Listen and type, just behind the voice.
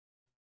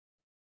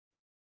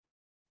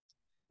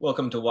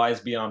Welcome to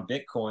Wise Beyond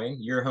Bitcoin,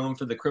 your home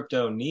for the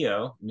crypto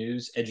neo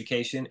news,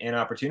 education, and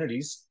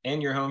opportunities,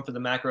 and your home for the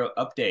macro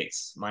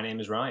updates. My name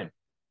is Ryan.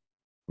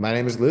 My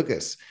name is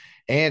Lucas.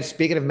 And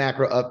speaking of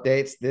macro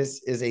updates,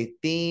 this is a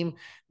theme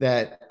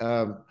that,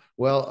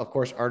 well, of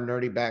course, our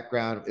nerdy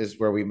background is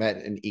where we met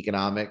in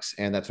economics,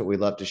 and that's what we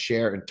love to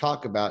share and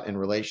talk about in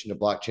relation to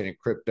blockchain and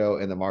crypto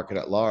and the market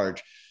at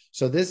large.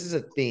 So this is a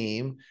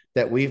theme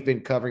that we've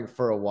been covering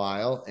for a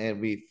while,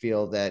 and we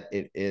feel that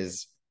it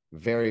is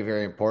very,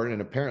 very important.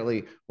 And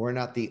apparently, we're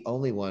not the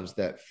only ones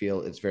that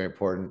feel it's very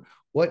important.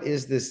 What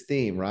is this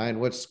theme, Ryan?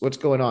 What's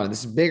going on?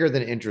 This is bigger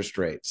than interest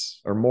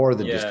rates, or more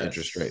than just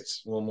interest Yes,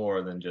 rates. well,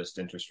 more than just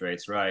interest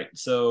rates, right?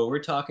 So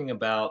we're talking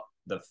about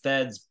the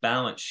Fed's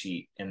balance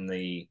sheet and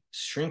the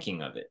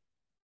shrinking of it.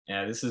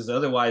 This is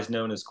otherwise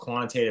known as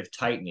quantitative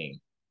tightening,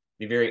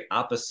 the very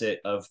opposite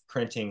of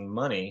printing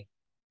money.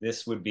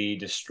 This would be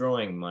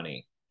destroying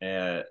money.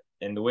 And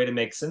the way to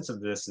make sense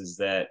of this is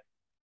that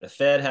the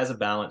Fed has a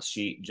balance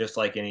sheet just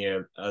like any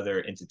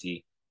other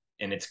entity,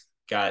 and it's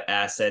got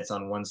assets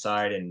on one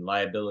side and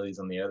liabilities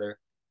on the other.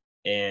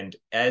 And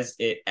as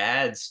it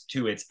adds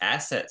to its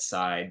asset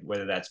side,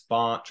 whether that's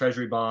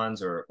treasury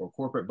bonds or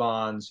corporate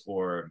bonds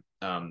or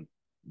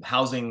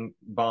housing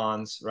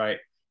bonds, right?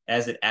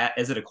 As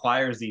it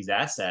acquires these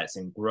assets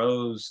and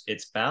grows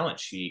its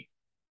balance sheet,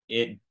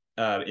 it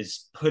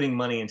is putting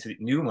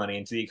new money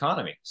into the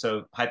economy.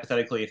 So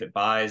hypothetically, if it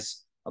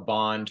buys a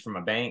bond from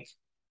a bank,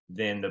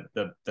 then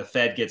the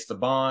Fed gets the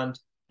bond,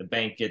 the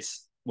bank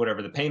gets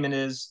whatever the payment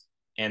is,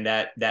 and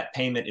that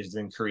payment is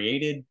then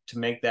created to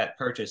make that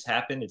purchase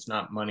happen. It's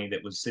not money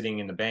that was sitting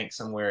in the bank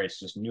somewhere. It's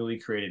just newly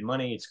created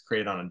money. It's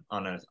created on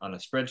a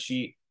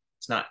spreadsheet.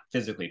 It's not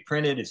physically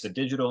printed. It's a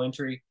digital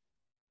entry,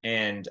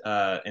 and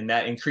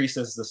that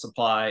increases the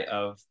supply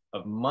of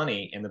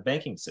money in the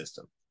banking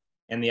system.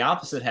 And the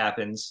opposite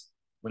happens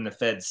when the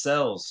Fed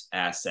sells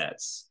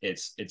assets.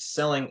 It's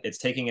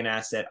taking an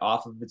asset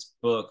off of its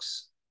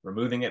books,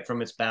 removing it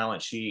from its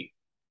balance sheet,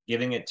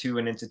 giving it to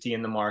an entity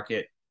in the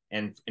market,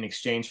 and in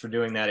exchange for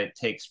doing that, it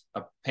takes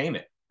a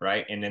payment,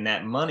 right? And then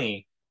that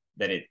money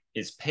that it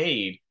is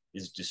paid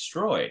is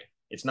destroyed.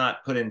 It's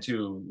not put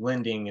into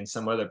lending in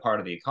some other part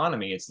of the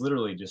economy. It's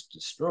literally just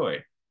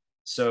destroyed.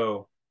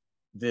 So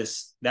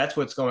that's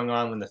what's going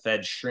on when the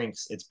Fed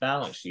shrinks its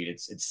balance sheet.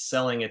 It's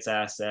selling its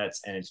assets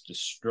and it's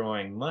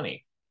destroying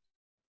money.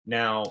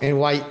 Now, And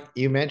why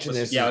you mentioned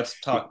this yeah, is, let's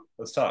talk.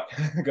 Let's talk.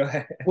 Go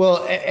ahead.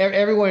 well,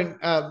 everyone,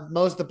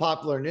 most of the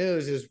popular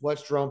news is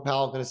what's Jerome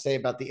Powell going to say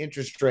about the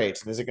interest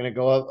rates? And is it going to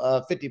go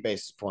up 50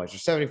 basis points or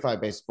 75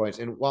 basis points?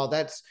 And while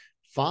that's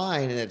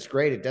fine and it's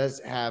great, it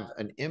does have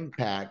an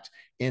impact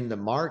in the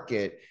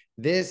market.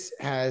 This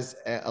has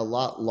a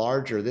lot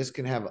larger, this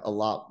can have a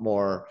lot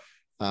more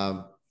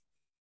um,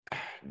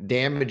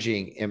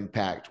 damaging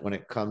impact when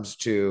it comes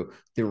to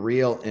the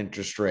real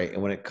interest rate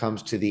and when it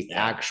comes to the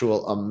Yeah.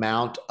 actual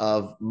amount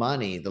of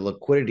money, the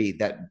liquidity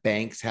that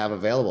banks have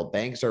available.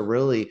 Banks are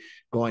really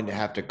going to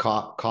have to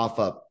cough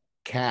up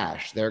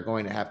cash. They're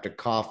going to have to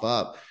cough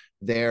up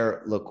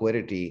their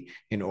liquidity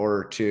in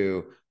order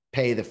to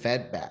pay the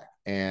Fed back.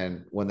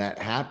 And when that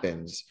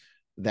happens,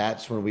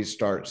 that's when we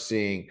start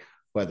seeing,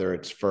 whether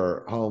it's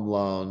for home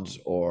loans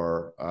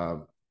or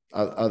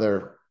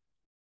other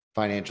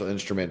financial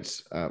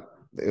instruments,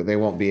 they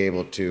won't be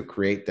able to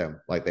create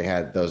them like they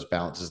had those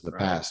balances in the Right.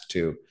 past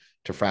to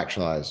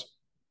fractionalize.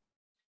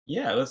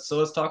 Yeah. Let's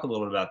talk a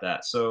little bit about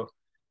that. So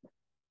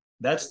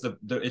that's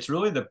it's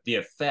really the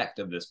effect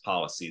of this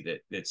policy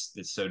that's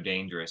so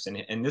dangerous.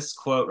 And this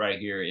quote right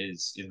here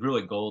is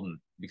really golden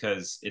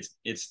because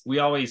it's we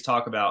always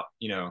talk about,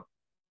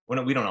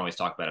 when we don't always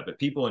talk about it, but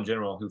people in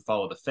general who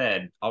follow the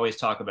Fed always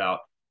talk about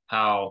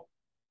how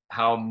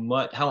how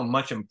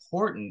much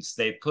importance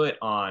they put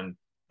on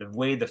the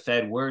way the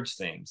Fed words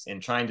things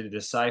and trying to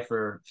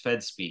decipher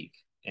Fed speak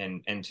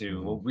and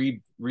to, well,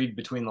 Mm. read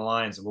between the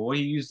lines. Well, what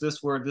do you use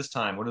this word this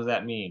time? What does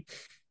that mean?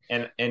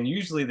 And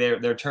usually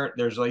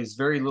there's these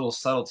very little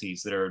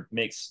subtleties that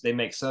they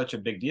make such a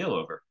big deal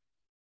over.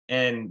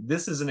 And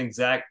this is an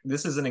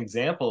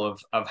example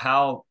of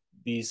how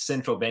these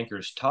central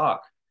bankers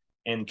talk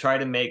and try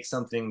to make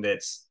something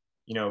that's,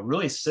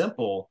 really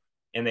simple,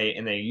 and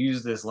they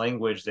use this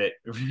language that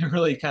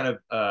really kind of,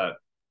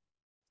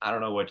 I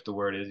don't know what the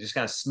word is, just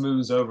kind of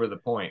smooths over the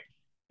point.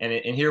 And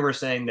here we're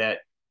saying that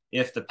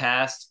if the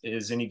past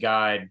is any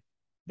guide,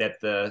 that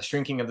the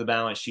shrinking of the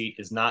balance sheet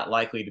is not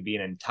likely to be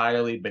an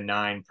entirely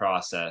benign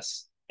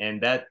process.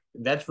 And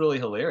that's really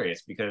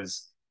hilarious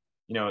because,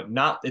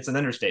 not it's an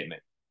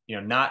understatement,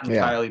 not Yeah.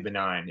 entirely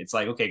benign. It's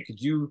like, okay,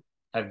 could you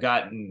have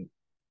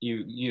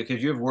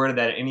worded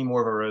that any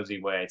more of a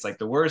rosy way? It's like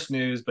the worst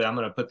news, but I'm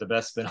going to put the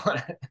best spin on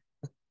it.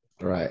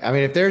 Right. I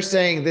mean, if they're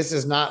saying this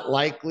is not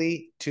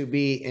likely to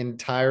be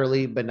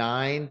entirely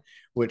benign,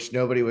 which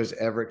nobody was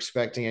ever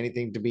expecting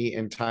anything to be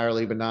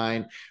entirely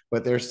benign,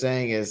 what they're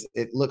saying is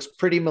it looks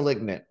pretty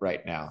malignant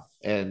right now.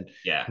 And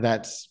Yeah.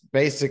 that's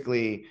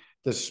basically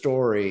the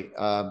story,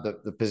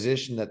 the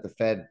position that the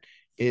Fed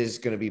is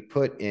going to be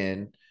put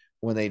in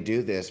when they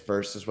do this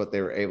versus what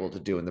they were able to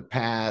do in the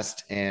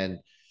past. And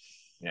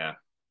Yeah.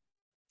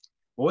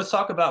 Well, let's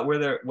talk about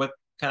what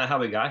kind of how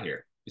we got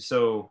here.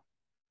 So,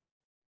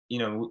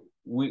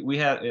 we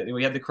had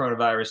the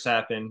coronavirus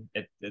happen.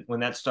 When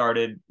that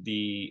started,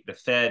 the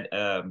Fed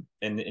and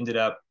ended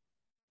up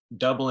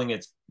doubling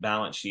its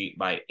balance sheet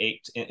by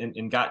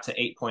and got to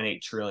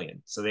 8.8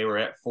 trillion. So they were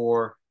at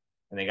four,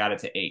 and they got it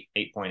to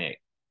 8.8.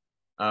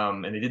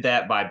 And they did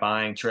that by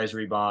buying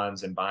treasury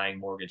bonds and buying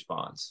mortgage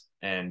bonds,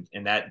 and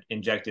that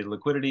injected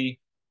liquidity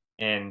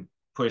and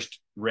pushed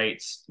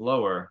rates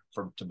lower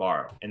to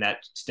borrow, and that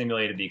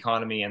stimulated the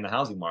economy and the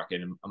housing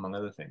market, among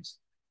other things.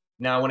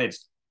 Now, when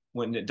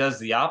it does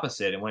the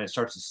opposite, and when it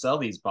starts to sell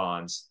these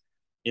bonds,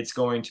 it's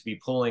going to be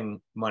pulling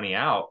money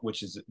out,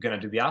 which is going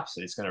to do the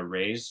opposite. It's going to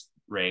raise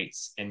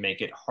rates and make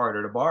it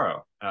harder to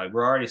borrow.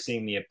 We're already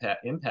seeing the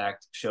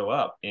impact show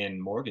up in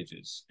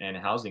mortgages and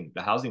housing.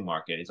 The housing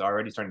market is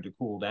already starting to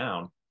cool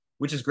down,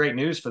 which is great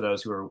news for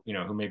those who are,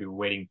 who maybe were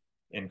waiting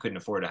and couldn't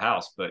afford a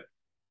house.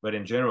 But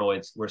in general,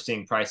 we're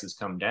seeing prices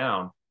come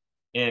down.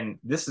 And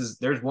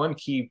there's one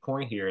key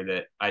point here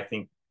that I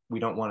think we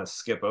don't want to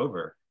skip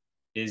over,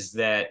 is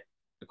that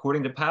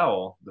according to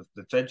Powell,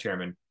 the Fed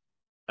chairman,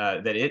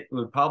 that it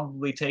would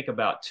probably take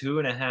about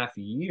 2.5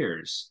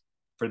 years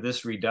for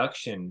this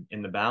reduction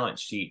in the balance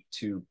sheet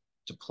to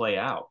play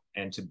out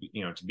and to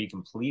be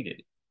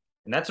completed.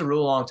 And that's a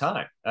real long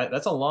time.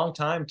 That's a long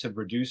time to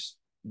reduce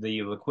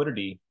the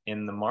liquidity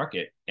in the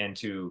market, and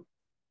to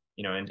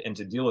and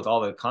to deal with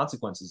all the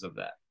consequences of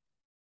that.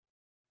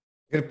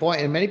 Good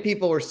point. And many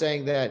people were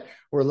saying that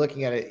we're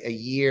looking at a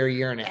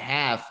year and a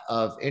half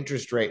of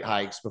interest rate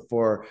hikes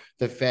before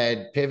the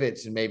Fed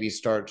pivots and maybe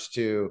starts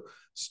to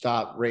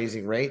stop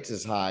raising rates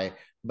as high.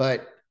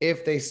 But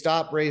if they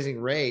stop raising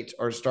rates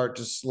or start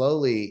to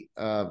slowly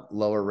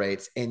lower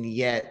rates, and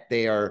yet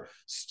they are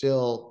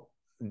still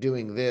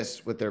doing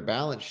this with their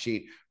balance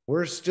sheet,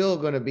 we're still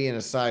going to be in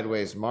a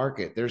sideways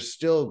market. There's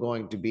still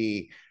going to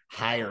be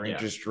higher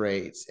interest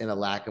rates and a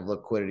lack of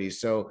liquidity.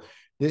 So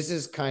this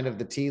is kind of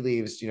the tea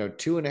leaves,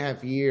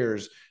 2.5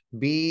 years,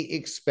 be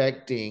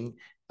expecting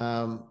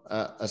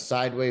a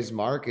sideways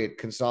market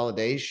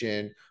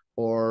consolidation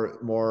or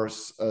more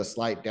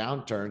slight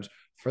downturns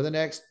for the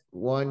next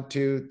 1,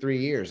 2, 3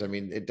 years. I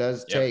mean, it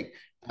does take,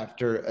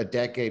 after a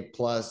decade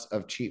plus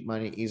of cheap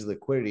money, easy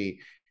liquidity,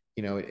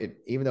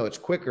 even though it's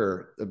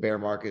quicker, the bear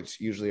markets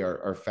usually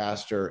are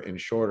faster and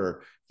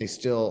shorter. They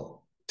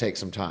still take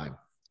some time.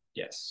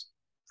 Yes,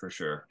 for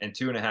sure. And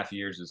 2.5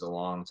 years is a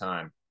long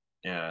time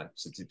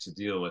to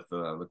deal with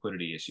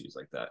liquidity issues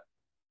like that.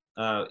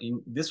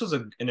 This was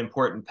an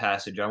important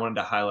passage. I wanted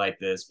to highlight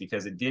this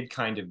because it did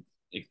kind of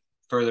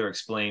further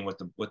explain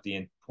what the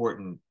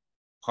important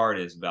part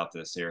is about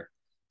this here.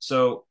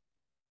 So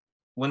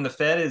when the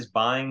Fed is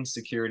buying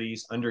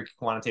securities under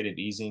quantitative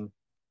easing,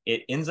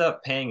 it ends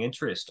up paying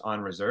interest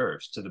on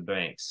reserves to the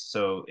banks.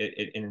 So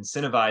it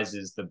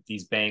incentivizes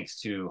these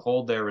banks to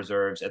hold their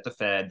reserves at the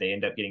Fed. They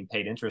end up getting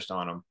paid interest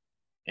on them,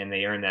 and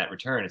they earn that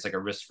return. It's like a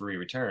risk-free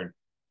return.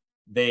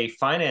 They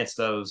finance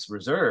those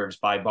reserves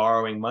by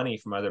borrowing money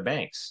from other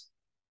banks.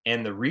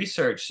 And the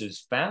research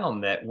has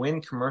found that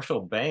when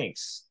commercial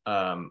banks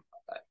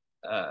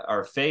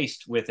are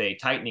faced with a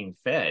tightening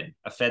Fed,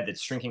 a Fed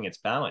that's shrinking its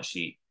balance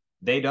sheet,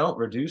 they don't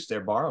reduce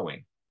their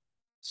borrowing.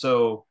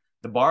 So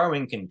the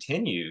borrowing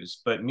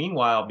continues, but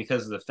meanwhile,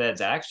 because of the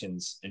Fed's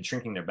actions in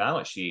shrinking their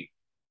balance sheet,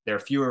 there are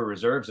fewer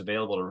reserves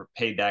available to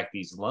pay back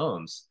these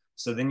loans.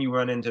 So then you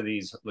run into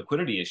these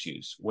liquidity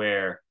issues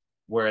where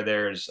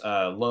there's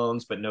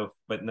loans but no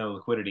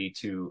liquidity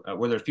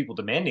where there's people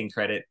demanding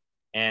credit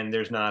and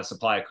there's not a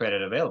supply of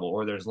credit available,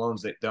 or there's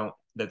loans that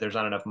there's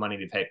not enough money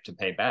to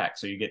pay back.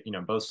 So you get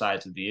both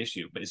sides of the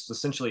issue, but it's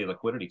essentially a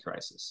liquidity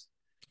crisis.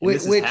 And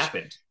this has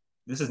happened.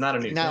 This is not a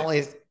new thing.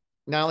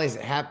 Not only has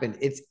it happened,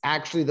 it's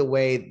actually the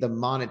way the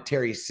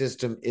monetary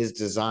system is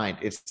designed.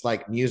 It's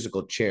like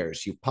musical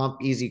chairs. You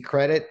pump easy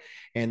credit,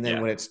 and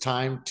then when it's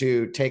time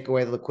to take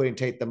away the liquidity and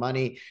take the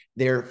money,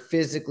 there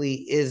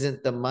physically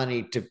isn't the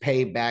money to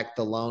pay back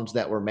the loans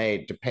that were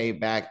made, to pay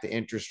back the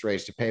interest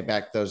rates, to pay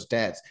back those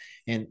debts.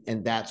 And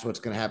that's what's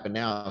going to happen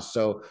now.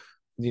 So,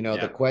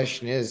 the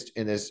question is,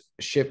 in this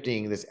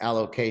shifting, this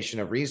allocation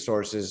of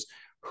resources,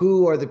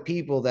 who are the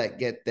people that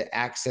get the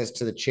access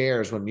to the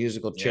chairs when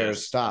musical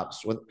chairs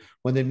stops?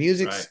 When the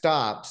music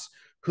stops,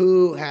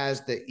 who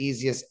has the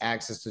easiest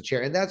access to the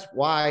chair? And that's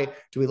why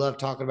we love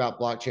talking about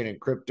blockchain and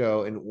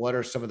crypto, and what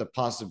are some of the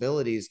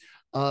possibilities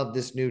of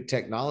this new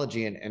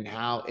technology, and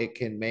how it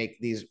can make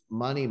these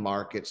money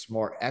markets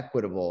more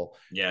equitable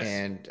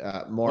and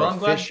more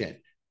efficient.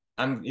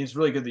 It's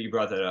really good that you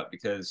brought that up,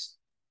 because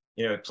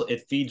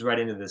it feeds right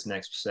into this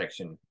next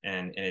section,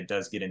 and it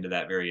does get into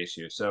that very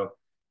issue. So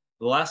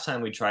the last time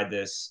we tried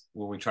this,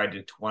 where we tried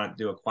to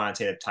do a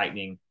quantitative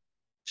tightening,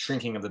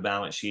 shrinking of the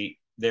balance sheet,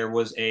 there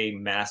was a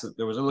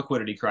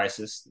liquidity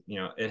crisis.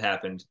 It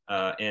happened,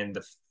 and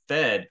the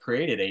Fed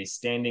created a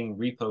standing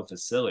repo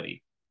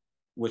facility,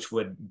 which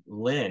would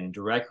lend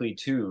directly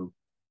to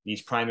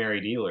these primary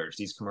dealers,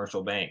 these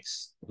commercial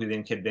banks, who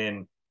then could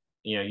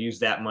use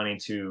that money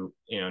to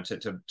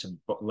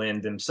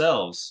lend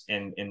themselves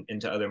and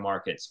into other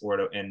markets, or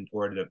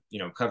to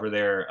cover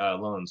their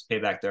loans, pay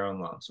back their own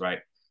loans, right?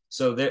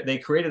 So they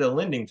created a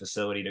lending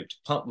facility to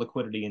pump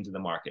liquidity into the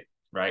market,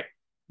 right?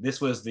 This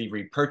was the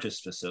repurchase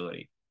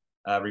facility.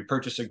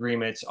 Repurchase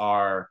agreements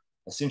are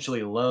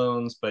essentially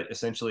loans, but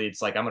essentially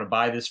it's like, I'm going to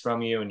buy this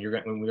from you, and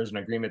when there's an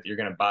agreement that you're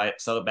going to buy it,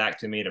 sell it back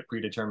to me at a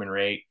predetermined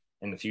rate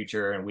in the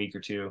future, in a week or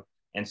two.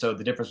 And so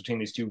the difference between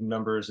these two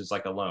numbers is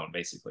like a loan,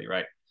 basically,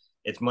 right?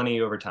 It's money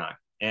over time,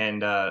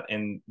 and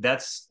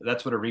that's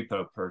what a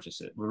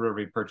repurchase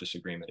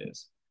agreement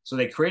is. So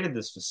they created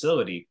this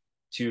facility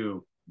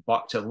to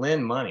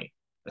lend money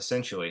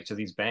essentially to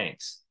these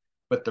banks.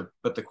 But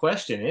the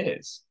question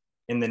is,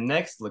 in the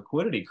next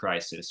liquidity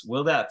crisis,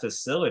 will that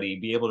facility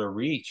be able to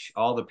reach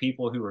all the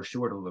people who are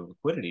short of the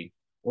liquidity,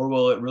 or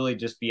will it really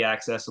just be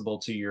accessible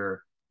to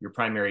your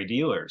primary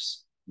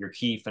dealers, your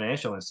key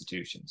financial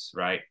institutions,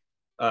 right?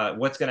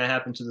 What's going to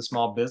happen to the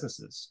small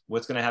businesses?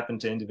 What's going to happen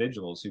to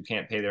individuals who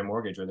can't pay their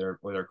mortgage, or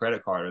their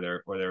credit card,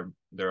 or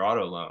their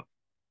auto loan,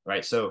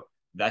 right? So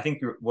I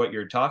think what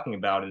you're talking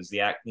about is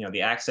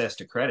the access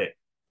to credit.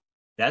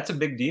 That's a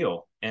big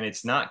deal, and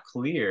it's not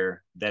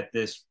clear that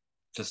this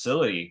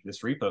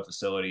repo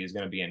facility, is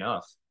going to be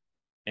enough.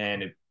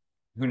 And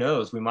who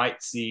knows? We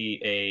might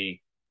see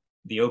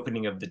the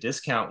opening of the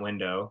discount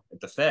window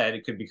at the Fed.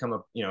 It could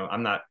become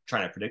I'm not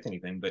trying to predict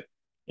anything, but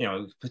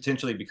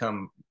potentially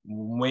become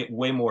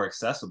way more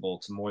accessible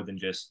to more than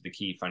just the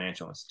key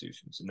financial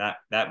institutions. And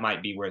that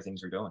might be where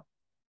things are going.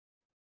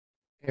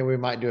 And we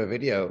might do a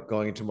video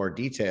going into more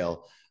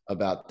detail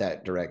about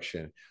that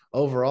direction.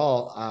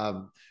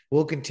 Overall,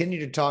 we'll continue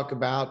to talk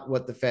about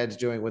what the Fed's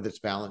doing with its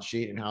balance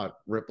sheet and how it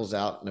ripples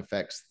out and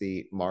affects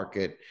the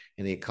market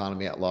and the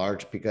economy at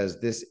large, because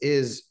this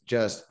is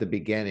just the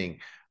beginning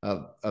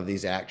of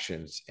these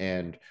actions.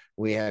 And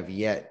we have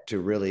yet to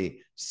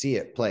really see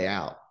it play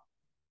out.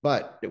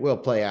 But it will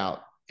play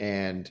out,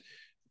 and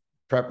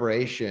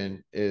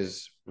preparation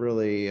is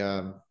really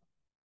all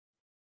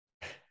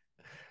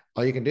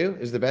you can do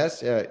is the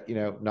best.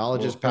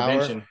 Knowledge is power.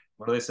 Prevention.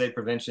 What do they say?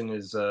 Prevention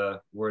is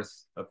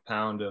worth a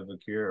pound of a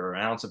cure, or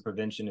an ounce of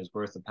prevention is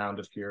worth a pound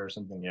of cure, or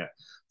something. Yeah.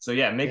 So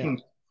yeah, making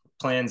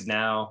plans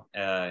now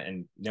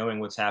and knowing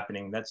what's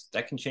happening,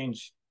 that can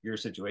change your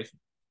situation.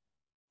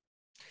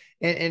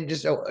 And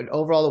just an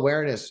overall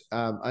awareness,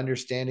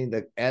 understanding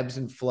the ebbs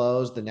and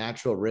flows, the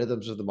natural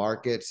rhythms of the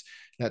markets.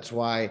 That's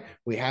why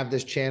we have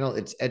this channel.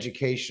 It's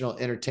educational,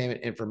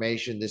 entertainment,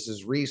 information. This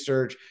is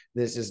research.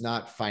 This is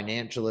not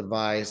financial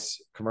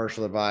advice,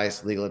 commercial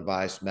advice, legal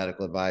advice,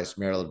 medical advice,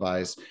 marital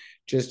advice.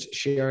 Just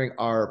sharing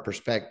our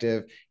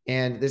perspective.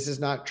 And this is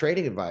not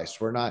trading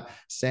advice. We're not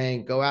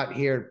saying go out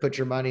here and put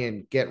your money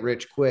and get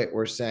rich quick.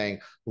 We're saying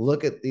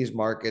look at these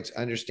markets,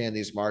 understand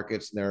these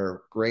markets. There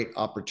are great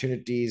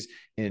opportunities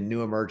in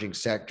new emerging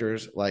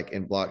sectors like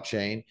in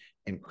blockchain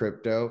and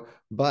crypto,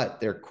 but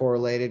they're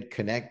correlated,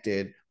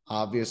 connected,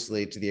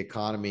 obviously, to the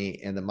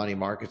economy and the money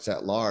markets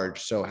at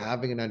large. So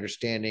having an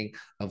understanding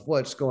of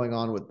what's going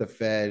on with the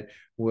Fed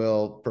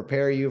will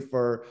prepare you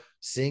for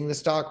seeing the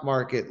stock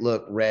market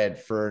look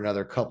red for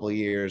another couple of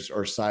years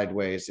or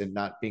sideways, and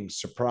not being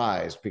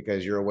surprised,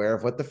 because you're aware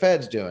of what the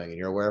Fed's doing and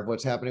you're aware of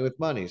what's happening with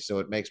money. So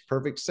it makes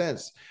perfect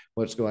sense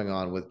what's going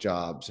on with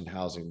jobs and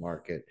housing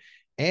market.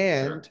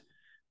 And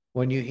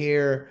when you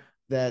hear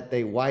that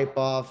they wipe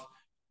off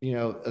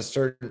a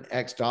certain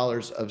X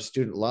dollars of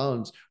student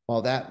loans,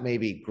 while that may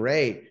be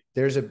great,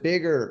 there's a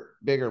bigger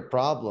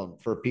problem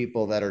for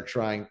people that are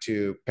trying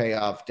to pay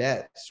off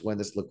debts when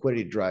this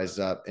liquidity dries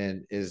up.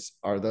 And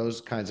are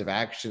those kinds of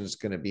actions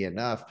going to be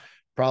enough?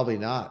 Probably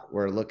not.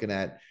 We're looking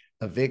at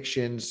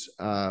evictions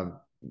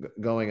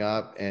going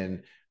up,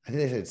 and I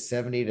think they said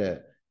 70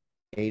 to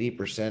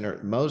 80%,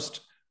 or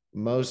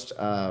most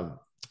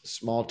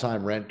small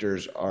time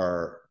renters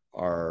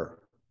are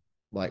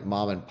like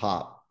mom and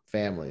pop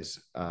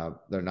families.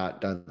 They're not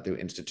done through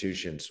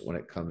institutions when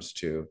it comes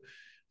to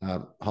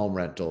home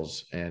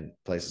rentals and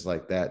places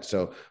like that.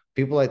 So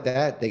people like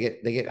that, they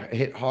get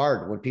hit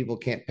hard when people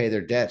can't pay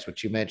their debts,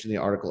 which you mentioned in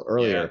the article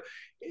earlier.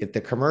 Yeah. If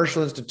the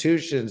commercial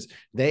institutions,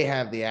 they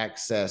have the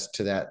access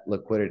to that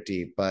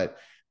liquidity, but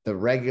the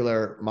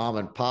regular mom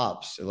and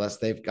pops, unless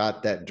they've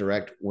got that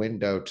direct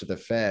window to the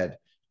Fed,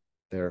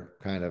 they're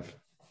kind of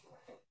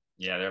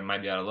they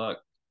might be out of luck.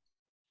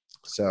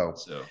 So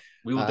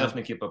we will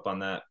definitely keep up on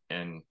that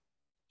and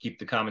keep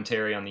the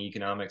commentary on the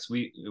economics.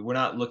 We're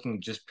not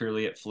looking just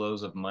purely at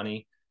flows of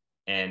money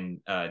and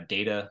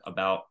data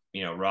about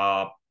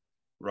raw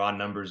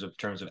numbers of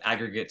terms of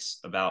aggregates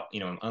about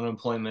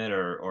unemployment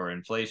or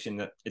inflation.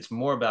 That it's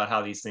more about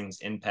how these things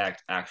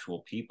impact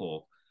actual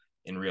people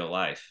in real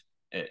life,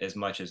 as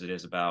much as it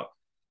is about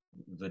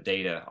the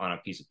data on a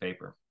piece of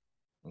paper.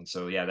 And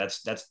so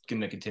that's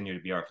going to continue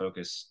to be our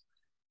focus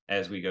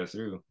as we go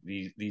through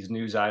these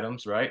news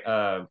items, right?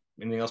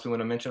 Anything else we want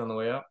to mention on the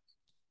way out?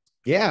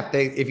 Yeah,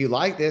 if you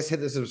like this,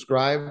 hit the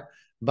subscribe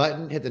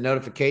button, hit the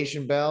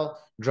notification bell,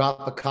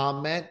 drop a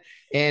comment.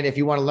 And if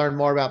you want to learn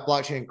more about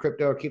blockchain and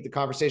crypto or keep the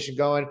conversation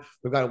going,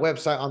 we've got a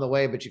website on the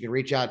way, but you can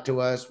reach out to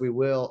us. We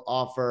will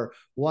offer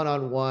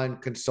one-on-one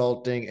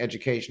consulting,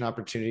 education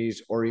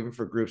opportunities, or even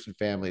for groups and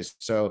families.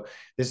 So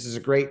this is a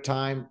great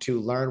time to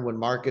learn when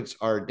markets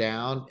are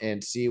down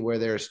and see where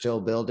they're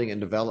still building and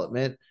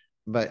development.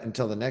 But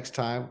until the next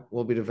time,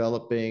 we'll be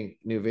developing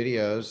new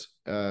videos.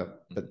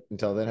 But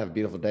until then, have a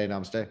beautiful day.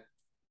 Namaste.